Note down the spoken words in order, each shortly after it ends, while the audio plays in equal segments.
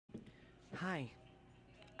Hi,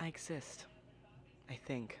 I exist. I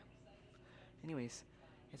think. Anyways,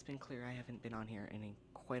 it's been clear I haven't been on here in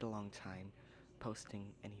quite a long time, posting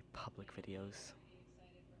any public videos.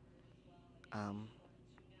 I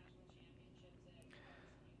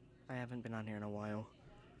haven't been on here in a while.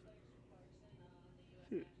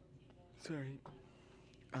 Sorry.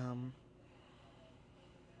 I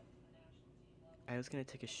was gonna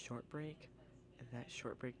take a short break, and that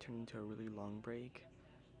short break turned into a really long break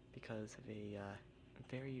because of a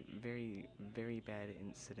very, very, very bad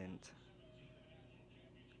incident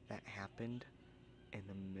that happened in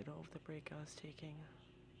the middle of the break I was taking.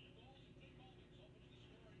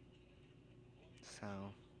 So,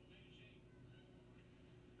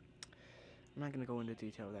 I'm not gonna go into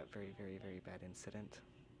detail of that very, very, very bad incident.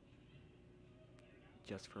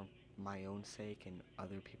 Just for my own sake and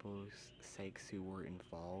other people's sakes who were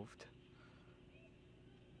involved.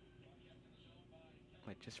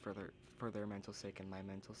 Like, just for their mental sake and my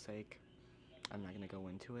mental sake. I'm not gonna go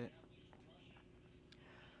into it.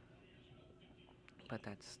 But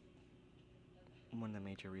that's one of the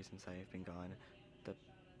major reasons I've been gone.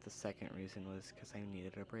 The second reason was because I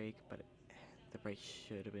needed a break, but the break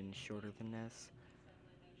should have been shorter than this.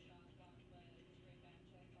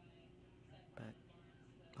 But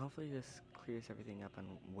hopefully this clears everything up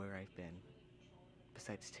on where I've been,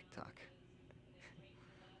 besides TikTok.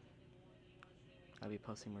 I'll be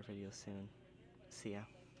posting more videos soon. See ya.